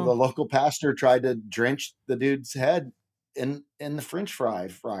 The No. local pastor tried to drench the dude's head in the French fry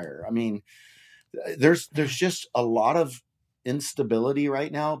fryer. I mean, there's just a lot of instability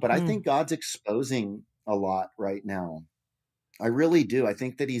right now, but I Mm. think God's exposing a lot right now. I really do. I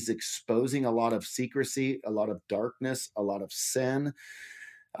think that he's exposing a lot of secrecy, a lot of darkness, a lot of sin.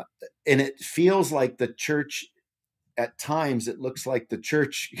 Uh, and it feels like the church, at times it looks like the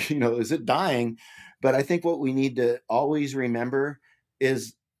church, is it dying? But I think what we need to always remember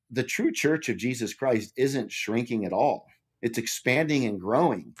is the true church of Jesus Christ isn't shrinking at all. It's expanding and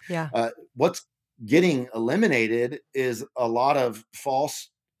growing. Yeah. What's getting eliminated is a lot of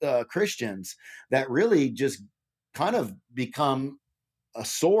false Christians that really just kind of become a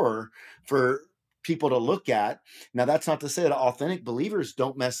sore for people to look at. Now, that's not to say that authentic believers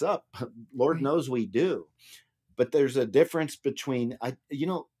don't mess up. Lord Right. knows we do. But there's a difference between,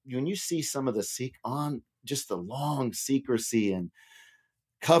 when you see some of the just the long secrecy and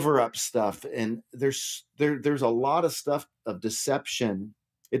cover up stuff, and there's a lot of stuff of deception.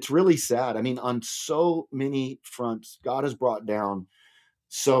 It's really sad. I mean, on so many fronts, God has brought down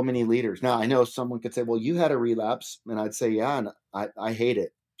so many leaders. Now, I know someone could say, "Well, you had a relapse," and I'd say, "Yeah," and I hate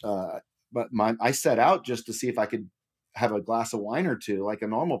it. But I set out just to see if I could have a glass of wine or two, like a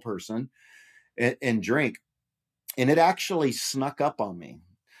normal person, and drink, and it actually snuck up on me.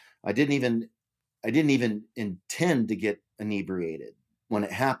 I didn't even intend to get inebriated when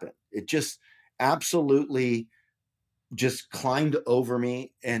it happened. It just absolutely just climbed over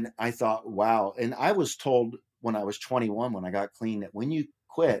me. And I thought, wow. And I was told when I was 21, when I got clean, that when you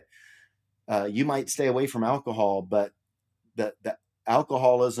quit, you might stay away from alcohol, but the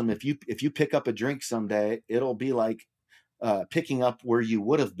alcoholism, if you pick up a drink someday, it'll be like picking up where you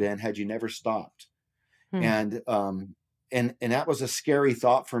would have been had you never stopped. Hmm. And that was a scary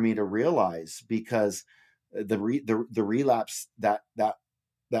thought for me to realize, because the relapse that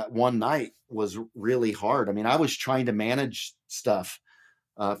one night was really hard. I mean, I was trying to manage stuff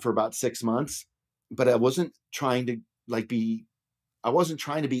for about 6 months, but I wasn't trying to be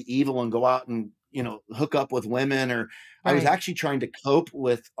evil and go out and, hook up with women, or I was Right. actually trying to cope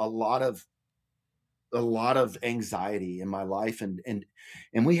with a lot of anxiety in my life, and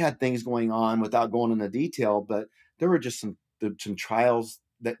we had things going on without going into detail, but there were just some trials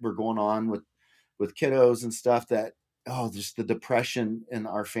that were going on with kiddos and stuff, that just the depression in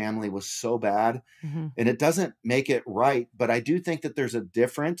our family was so bad, Hmm. and it doesn't make it right. But I do think that there's a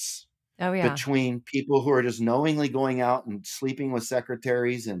difference Oh, yeah. between people who are just knowingly going out and sleeping with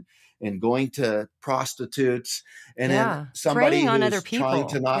secretaries and going to prostitutes, and then Yeah. Preying somebody on other who's trying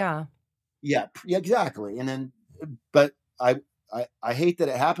to people. not. Yeah. Yeah, exactly. And then, but I hate that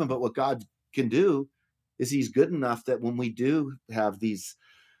it happened. But what God can do is He's good enough that when we do have these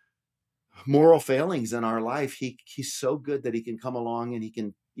moral failings in our life, He's so good that He can come along and He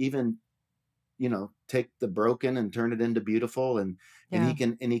can even, take the broken and turn it into beautiful, and Yeah.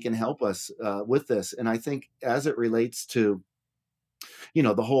 He can help us with this. And I think as it relates to, you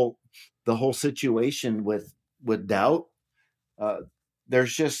know, the whole situation with doubt, uh,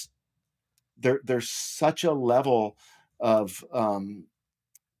 there's just there's such a level of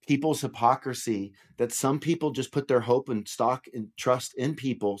people's hypocrisy, that some people just put their hope and stock and trust in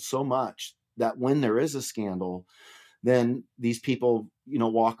people so much that when there is a scandal, then these people,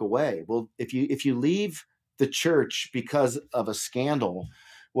 walk away. Well, if you leave the church because of a scandal,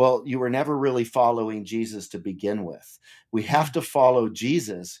 well, you were never really following Jesus to begin with. We have Yeah. to follow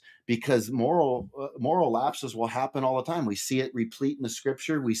Jesus, because moral lapses will happen all the time. We see it replete in the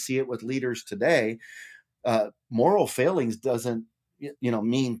scripture. We see it with leaders today. Moral failings doesn't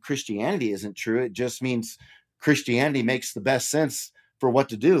mean Christianity isn't true. It just means Christianity makes the best sense for what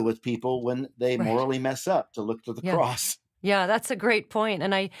to do with people when they Right. morally mess up, to look to the Yeah. cross. Yeah, that's a great point.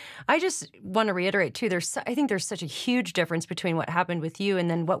 And I just want to reiterate too, I think there's such a huge difference between what happened with you and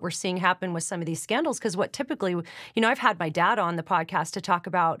then what we're seeing happen with some of these scandals. Because what typically, I've had my dad on the podcast to talk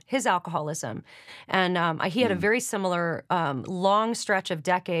about his alcoholism. And he had a Mm, very similar long stretch of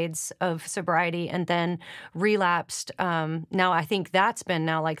decades of sobriety and then relapsed. Now, I think that's been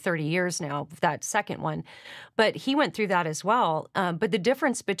now like 30 years now, that second one. But he went through that as well. But the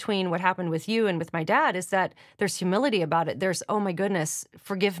difference between what happened with you and with my dad is that there's humility about it. There's, oh my goodness,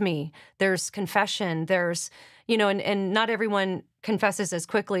 forgive me. There's confession. There's, and not everyone confesses as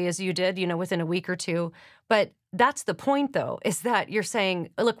quickly as you did, within a week or two. But that's the point, though, is that you're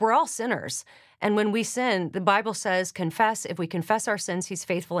saying, look, we're all sinners. And when we sin, the Bible says, confess. If we confess our sins, He's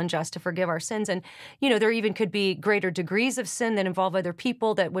faithful and just to forgive our sins. And, there even could be greater degrees of sin that involve other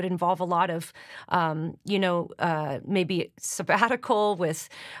people, that would involve a lot of, maybe sabbatical with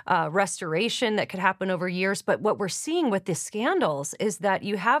restoration that could happen over years. But what we're seeing with the scandals is that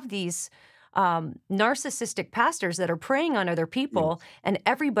you have these narcissistic pastors that are preying on other yeah, people, and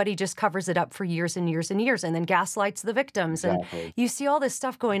everybody just covers it up for years and years and years, and then gaslights the victims. And exactly. you see all this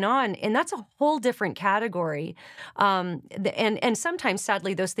stuff going on, and that's a whole different category. And sometimes,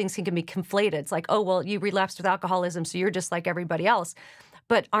 sadly, those things can be conflated. It's like, oh, well, you relapsed with alcoholism, so you're just like everybody else.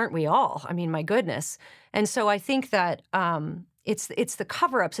 But aren't we all? I mean, my goodness. And so I think that it's the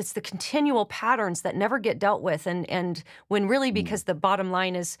cover-ups, it's the continual patterns that never get dealt with, and when really, Mm, because the bottom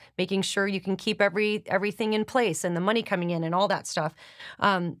line is making sure you can keep everything in place and the money coming in and all that stuff.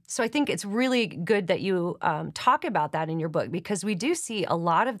 So I think it's really good that you talk about that in your book, because we do see a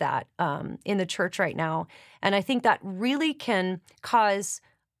lot of that in the church right now, and I think that really can cause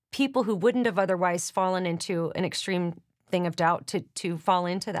people who wouldn't have otherwise fallen into an extreme thing of doubt to fall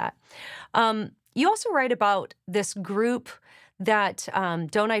into that. You also write about this group that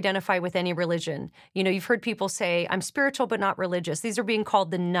don't identify with any religion. You know, you've heard people say, I'm spiritual but not religious. These are being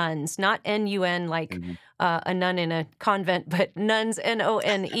called the nuns, not N-U-N like Mhm. a nun in a convent, but nuns,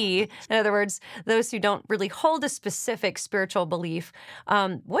 N-O-N-E. In other words, those who don't really hold a specific spiritual belief.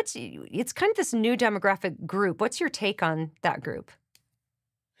 It's kind of this new demographic group. What's your take on that group?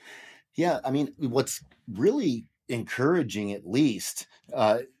 Yeah, I mean, what's really encouraging, at least,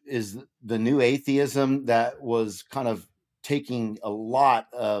 is the new atheism that was kind of taking a lot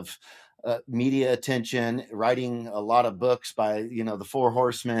of media attention, writing a lot of books by the Four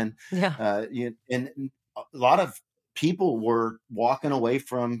Horsemen, Yeah. and a lot of people were walking away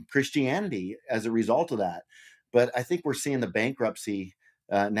from Christianity as a result of that. But I think we're seeing the bankruptcy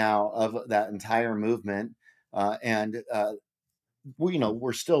now of that entire movement, and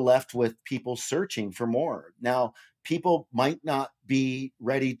we're still left with people searching for more. Now, people might not be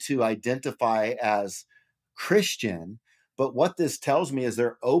ready to identify as Christian, but what this tells me is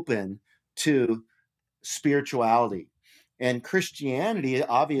they're open to spirituality. And Christianity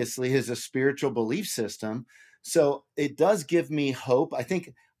obviously is a spiritual belief system. So it does give me hope. I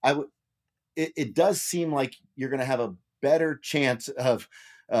think I would it does seem like you're going to have a better chance of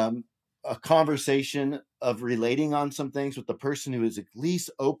um, a conversation of relating on some things with the person who is at least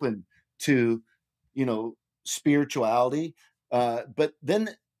open to, you know, spirituality. But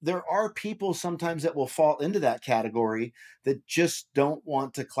then there are people sometimes that will fall into that category that just don't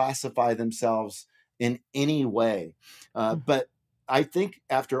want to classify themselves in any way. Mm. But I think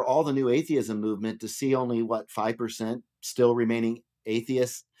after all the new atheism movement, to see only what 5% still remaining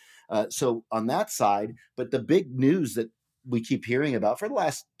atheists, so on that side, but the big news that we keep hearing about for the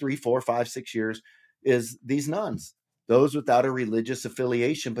last 3, 4, 5, 6 years is these nuns, those without a religious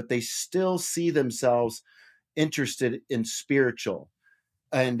affiliation, but they still see themselves interested in spiritual.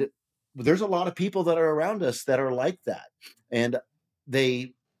 And there's a lot of people that are around us that are like that. And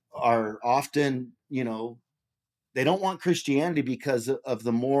they are often, they don't want Christianity because of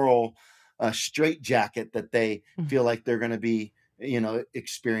the moral straitjacket that they Mm. feel like they're going to be,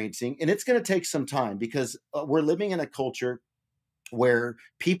 experiencing. And it's going to take some time because we're living in a culture where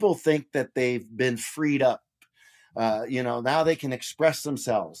people think that they've been freed up. Now they can express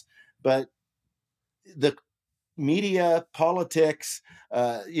themselves. But the media, politics,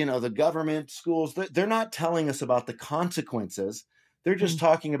 the government, schools, they're not telling us about the consequences. They're just Mm.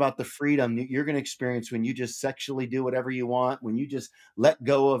 talking about the freedom that you're going to experience when you just sexually do whatever you want, when you just let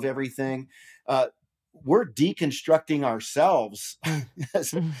go of everything. Uh, we're deconstructing ourselves Mm.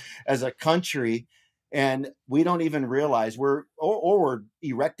 as, Mm. as a country, and we don't even realize we're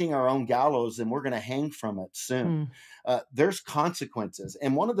erecting our own gallows, and we're going to hang from it soon. Mm. There's consequences,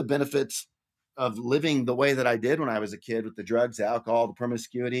 and one of the benefits of living the way that I did when I was a kid with the drugs, the alcohol, the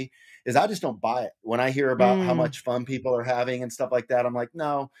promiscuity, is I just don't buy it. When I hear about how Mm. much fun people are having and stuff like that, I'm like,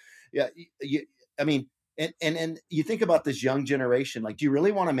 no, yeah, I mean, and you think about this young generation, like, do you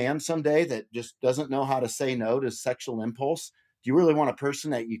really want a man someday that just doesn't know how to say no to sexual impulse? Do you really want a person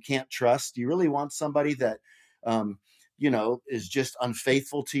that you can't trust? Do you really want somebody that, um, is just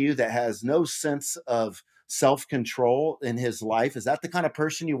unfaithful to you, that has no sense of self control in his life? Is that the kind of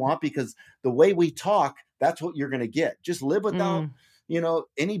person you want? Because the way we talk, that's what you're going to get. Just live without, Mm.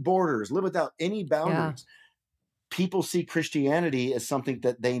 any borders, live without any Yeah. boundaries. People see Christianity as something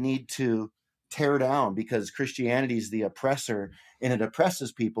that they need to tear down because Christianity is the oppressor and it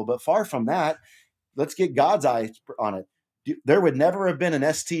oppresses people. But far from that, let's get God's eyes on it. There would never have been an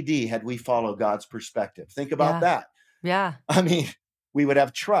STD had we followed God's perspective. Think about Yeah. that. Yeah. I mean, we would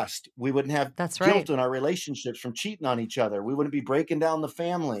have trust. We wouldn't have That's right. guilt in our relationships from cheating on each other. We wouldn't be breaking down the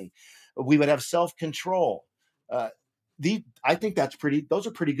family. We would have self control. Uh, I think those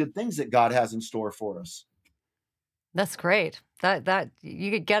are pretty good things that God has in store for us. That's great. That you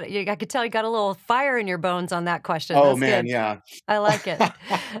could get you I could tell you got a little fire in your bones on that question. Oh That's man, good. yeah. I like it.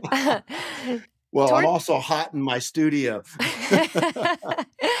 Well, I'm Toward also hot in my studio.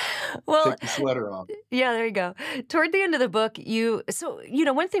 Well, Take the sweater off. yeah, there you go. Toward the end of the book,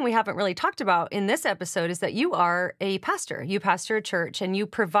 one thing we haven't really talked about in this episode is that you are a pastor. You pastor a church and you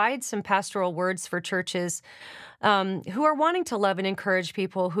provide some pastoral words for churches who are wanting to love and encourage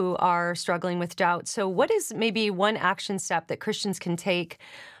people who are struggling with doubt. So, what is maybe one action step that Christians can take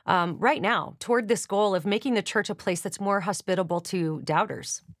right now toward this goal of making the church a place that's more hospitable to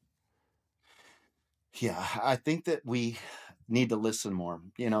doubters? Yeah, I think that we need to listen more.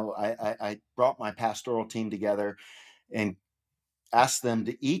 I brought my pastoral team together and asked them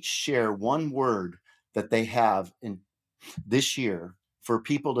to each share one word that they have in this year for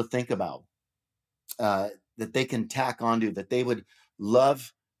people to think about, that they can tack onto, that they would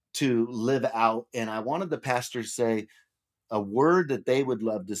love to live out. And I wanted the pastor to say, a word that they would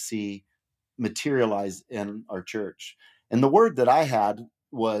love to see materialize in our church. And the word that I had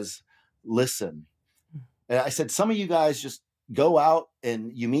was listen. And I said, some of you guys just go out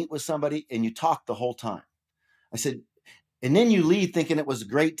and you meet with somebody and you talk the whole time. I said, and then you leave thinking it was a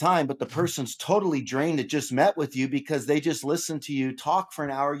great time, but the person's totally drained that just met with you because they just listened to you talk for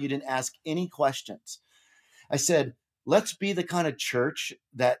an hour. You didn't ask any questions. I said, let's be the kind of church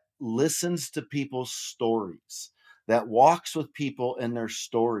that listens to people's stories, that walks with people in their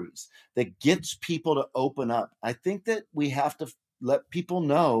stories, that gets people to open up. I think that we have to let people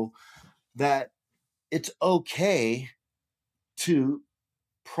know that it's okay to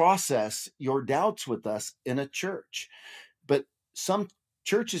process your doubts with us in a church. But some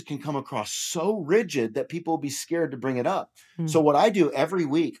churches can come across so rigid that people will be scared to bring it up. So what I do every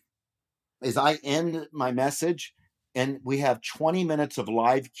week is I end my message and we have 20 minutes of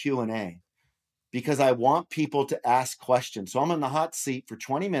live Q&A because I want people to ask questions. So I'm in the hot seat for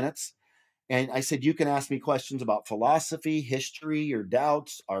 20 minutes. And I said, you can ask me questions about philosophy, history, your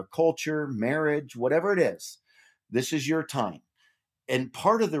doubts, our culture, marriage, whatever it is. This is your time. And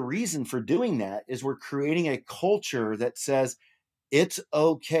part of the reason for doing that is we're creating a culture that says it's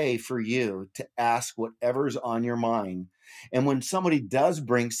okay for you to ask whatever's on your mind. And when somebody does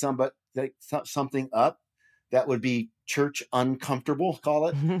bring something up that would be church uncomfortable, call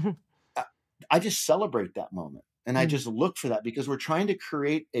it, I just celebrate that moment. And I just look for that because we're trying to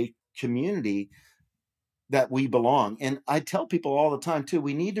create a community that we belong. And I tell people all the time too,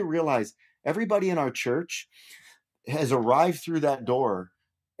 we need to realize everybody in our church has arrived through that door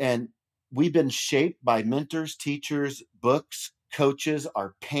and we've been shaped by mentors, teachers, books, coaches,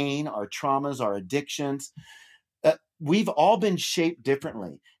 our pain, our traumas, our addictions. We've all been shaped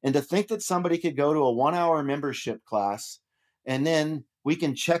differently. And to think that somebody could go to a 1-hour membership class and then we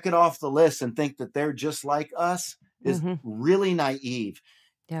can check it off the list and think that they're just like us is really naive.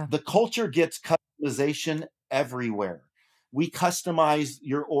 Yeah. The culture gets customization everywhere. We customize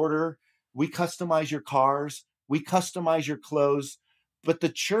your order. We customize your cars. We customize your clothes. But the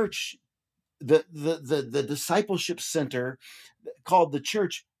church, the discipleship center called the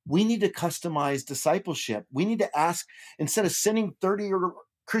church, we need to customize discipleship. We need to ask, instead of sending 30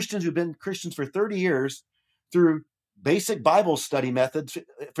 Christians who've been Christians for 30 years through basic Bible study methods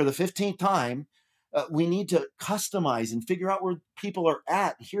for the 15th time, we need to customize and figure out where people are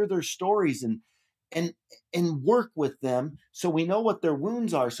at, hear their stories and work with them so we know what their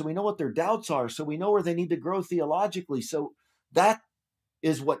wounds are, so we know what their doubts are, so we know where they need to grow theologically. So that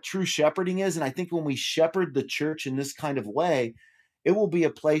is what true shepherding is. And I think when we shepherd the church in this kind of way, it will be a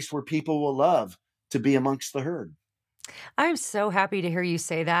place where people will love to be amongst the herd. I'm so happy to hear you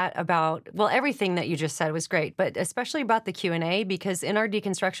say that about, well, everything that you just said was great, but especially about the Q&A, because in our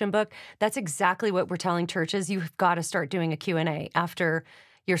deconstruction book, that's exactly what we're telling churches. You've got to start doing a Q&A after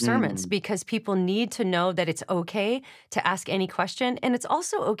your sermons because people need to know that it's okay to ask any question. And it's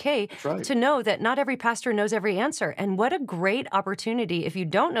also okay to know that not every pastor knows every answer. And what a great opportunity, if you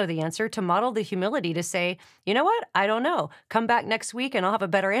don't know the answer, to model the humility to say, you know what, I don't know. Come back next week and I'll have a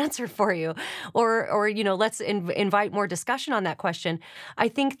better answer for you. Or you know, let's invite more discussion on that question. I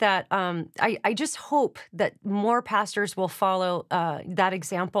think that I just hope that more pastors will follow that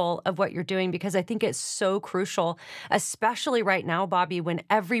example of what you're doing because I think it's so crucial, especially right now, Bobby, when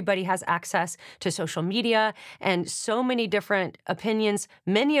everybody has access to social media and so many different opinions,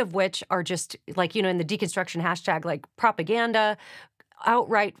 many of which are just like, you know, in the deconstruction hashtag, like propaganda,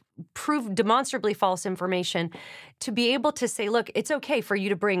 outright prove demonstrably false information, to be able to say, look, it's okay for you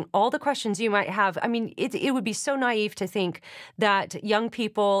to bring all the questions you might have. I mean, it would be so naive to think that young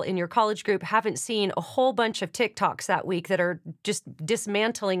people in your college group haven't seen a whole bunch of TikToks that week that are just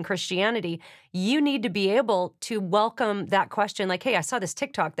dismantling Christianity. You need to be able to welcome that question like, hey, I saw this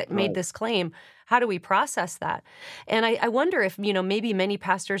TikTok that made this claim. How do we process that? And I wonder if, you know, maybe many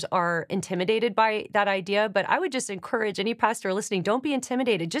pastors are intimidated by that idea, but I would just encourage any pastor listening, don't be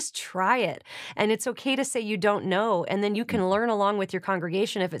intimidated. Just try it. And it's okay to say you don't know. And then you can learn along with your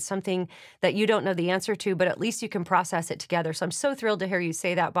congregation if it's something that you don't know the answer to, but at least you can process it together. So I'm so thrilled to hear you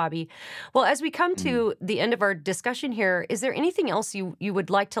say that, Bobby. Well, as we come to the end of our discussion here, is there anything else you would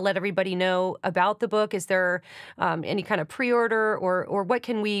like to let everybody know about the book? Is there any kind of pre-order or what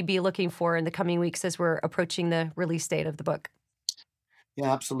can we be looking for in the coming weeks as we're approaching the release date of the book?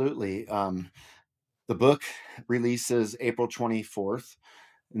 Yeah, absolutely. The book releases April 24th.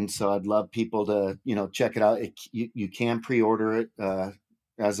 And so I'd love people to, you know, check it out. You can pre-order it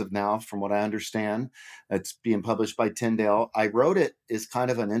as of now, from what I understand. It's being published by Tyndale. I wrote it as kind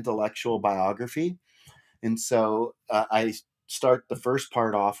of an intellectual biography. And so I start the first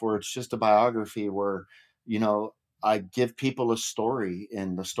part off where it's just a biography where, you know, I give people a story,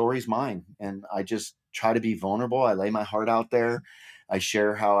 and the story's mine. And I just try to be vulnerable. I lay my heart out there. I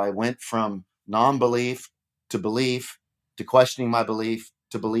share how I went from non-belief to belief to questioning my belief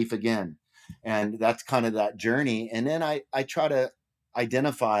to belief again. And that's kind of that journey. And then I try to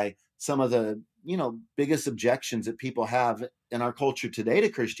identify some of the, biggest objections that people have in our culture today to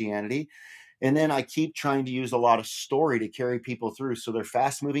Christianity. And then I keep trying to use a lot of story to carry people through. So they're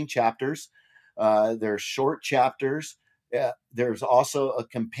fast moving chapters. They're short chapters. There's also a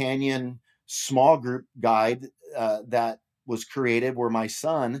companion small group guide that was created where my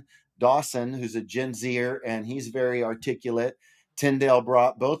son, Dawson, who's a Gen Zer and he's very articulate, Tyndale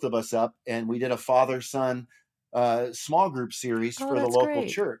brought both of us up and we did a father-son small group series Oh, for the that's local great.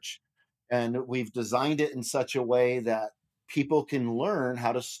 church. And we've designed it in such a way that people can learn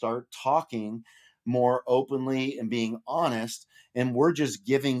how to start talking more openly and being honest. And we're just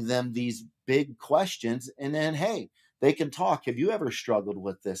giving them these big questions. And then, hey, they can talk. Have you ever struggled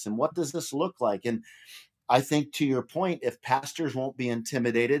with this? And what does this look like? And I think to your point, if pastors won't be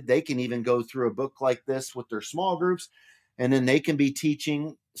intimidated, they can even go through a book like this with their small groups, and then they can be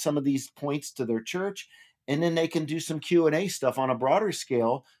teaching some of these points to their church, and then they can do some Q&A stuff on a broader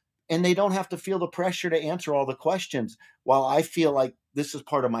scale, and they don't have to feel the pressure to answer all the questions. While I feel like this is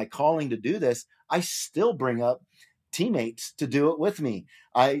part of my calling to do this, I still bring up teammates to do it with me.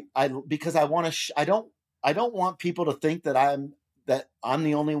 Because I want to. I don't want people to think that I'm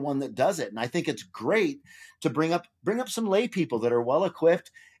the only one that does it. And I think it's great to bring up some lay people that are well equipped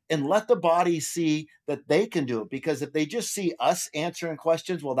and let the body see that they can do it. Because if they just see us answering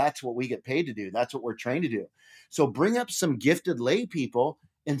questions, well, that's what we get paid to do. That's what we're trained to do. So bring up some gifted lay people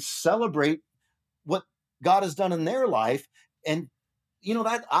and celebrate what God has done in their life. And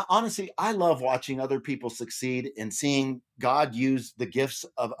honestly, I love watching other people succeed and seeing God use the gifts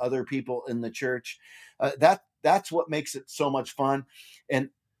of other people in the church. That's what makes it so much fun. And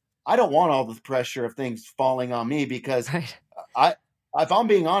I don't want all the pressure of things falling on me, because Right. if I'm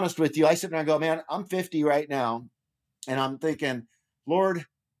being honest with you, I sit there and go, man, I'm 50 right now. And I'm thinking, Lord,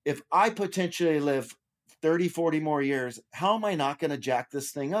 if I potentially live 30, 40 more years, how am I not going to jack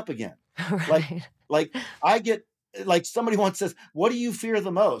this thing up again? Right. Like I get, like somebody once says, what do you fear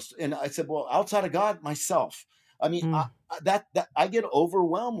the most? And I said, well, outside of God, myself. I mean, Mm. that I get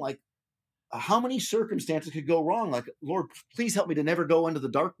overwhelmed. Like, how many circumstances could go wrong? Like, Lord, please help me to never go into the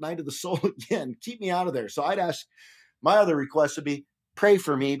dark night of the soul again. Keep me out of there. So I'd ask, my other request would be, pray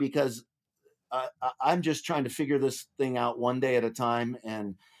for me, because I'm just trying to figure this thing out one day at a time.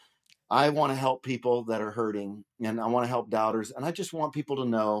 And I want to help people that are hurting, and I want to help doubters. And I just want people to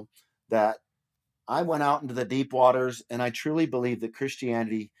know that I went out into the deep waters, and I truly believe that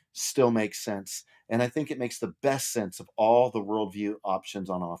Christianity still makes sense. And I think it makes the best sense of all the worldview options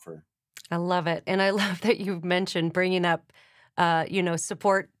on offer. I love it, and I love that you mentioned bringing up,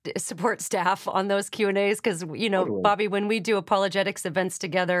 support staff on those Q&As because, Totally. Bobby, when we do apologetics events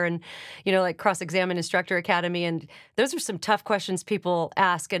together and, like Cross-Examine Instructor Academy, and those are some tough questions people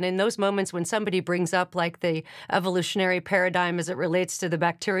ask. And in those moments when somebody brings up like the evolutionary paradigm as it relates to the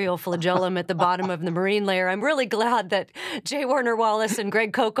bacterial flagellum at the bottom of the marine layer, I'm really glad that J. Warner Wallace and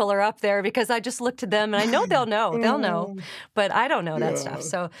Greg Kokel are up there, because I just look to them and I know they'll know, but I don't know that stuff. Yeah.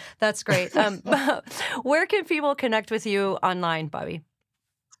 So that's great. Where can people connect with you online, Bobby?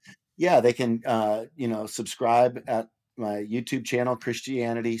 Yeah, they can, subscribe at my YouTube channel,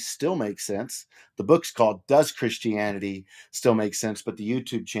 Christianity Still Makes Sense. The book's called Does Christianity Still Make Sense? But the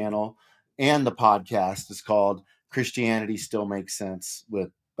YouTube channel and the podcast is called Christianity Still Makes Sense with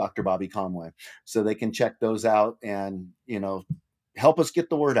Dr. Bobby Conway. So they can check those out and, help us get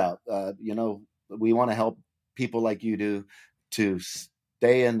the word out. We want to help people like you do to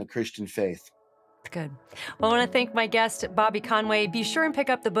stay in the Christian faith. Good. Well, I want to thank my guest, Bobby Conway. Be sure and pick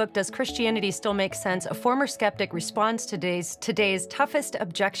up the book, Does Christianity Still Make Sense? A former skeptic responds to today's toughest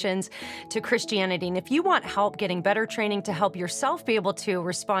objections to Christianity. And if you want help getting better training to help yourself be able to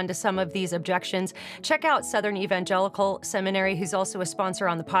respond to some of these objections, check out Southern Evangelical Seminary, who's also a sponsor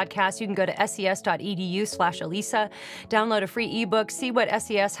on the podcast. You can go to ses.edu/Alisa, download a free ebook, see what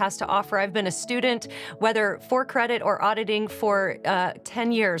SES has to offer. I've been a student, whether for credit or auditing, for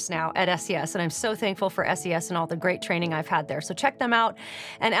 10 years now at SES, and I'm so thankful for SES and all the great training I've had there. So check them out.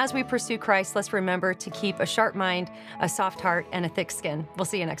 And as we pursue Christ, let's remember to keep a sharp mind, a soft heart, and a thick skin. We'll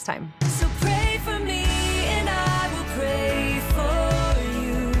see you next time.